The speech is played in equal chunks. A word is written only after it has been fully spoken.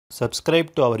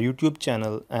Subscribe to our YouTube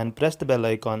channel and press the bell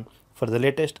icon for the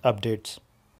latest updates.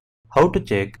 How to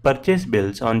check purchase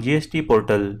bills on GST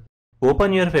portal.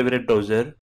 Open your favorite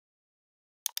browser.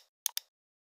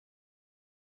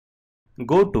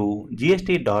 Go to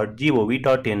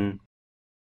gst.gov.in.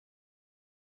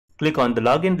 Click on the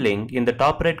login link in the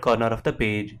top right corner of the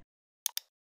page.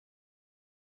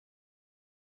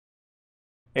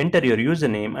 Enter your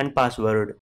username and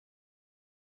password.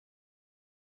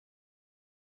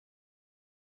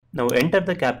 Now enter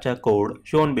the Captcha code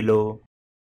shown below.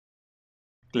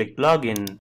 Click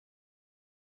Login.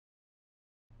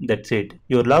 That's it,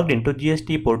 you're logged into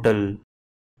GST portal.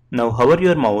 Now hover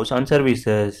your mouse on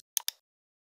Services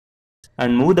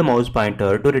and move the mouse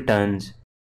pointer to Returns.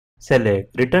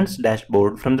 Select Returns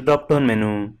Dashboard from the drop-down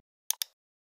menu.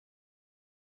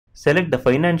 Select the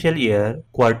financial year,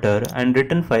 quarter and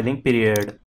return filing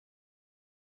period.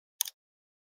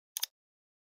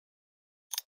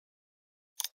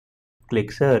 Click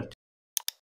Search.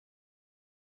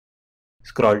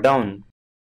 Scroll down.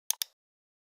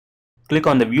 Click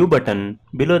on the View button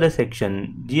below the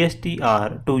section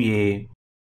GSTR2A.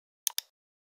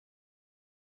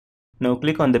 Now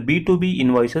click on the B2B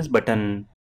Invoices button.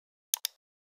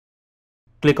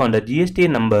 Click on the GST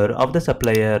number of the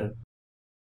supplier.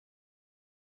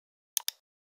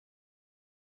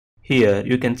 Here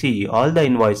you can see all the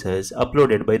invoices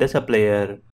uploaded by the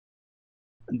supplier.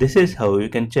 This is how you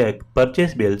can check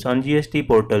purchase bills on GST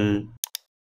portal.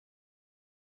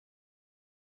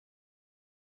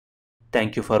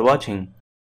 Thank you for watching.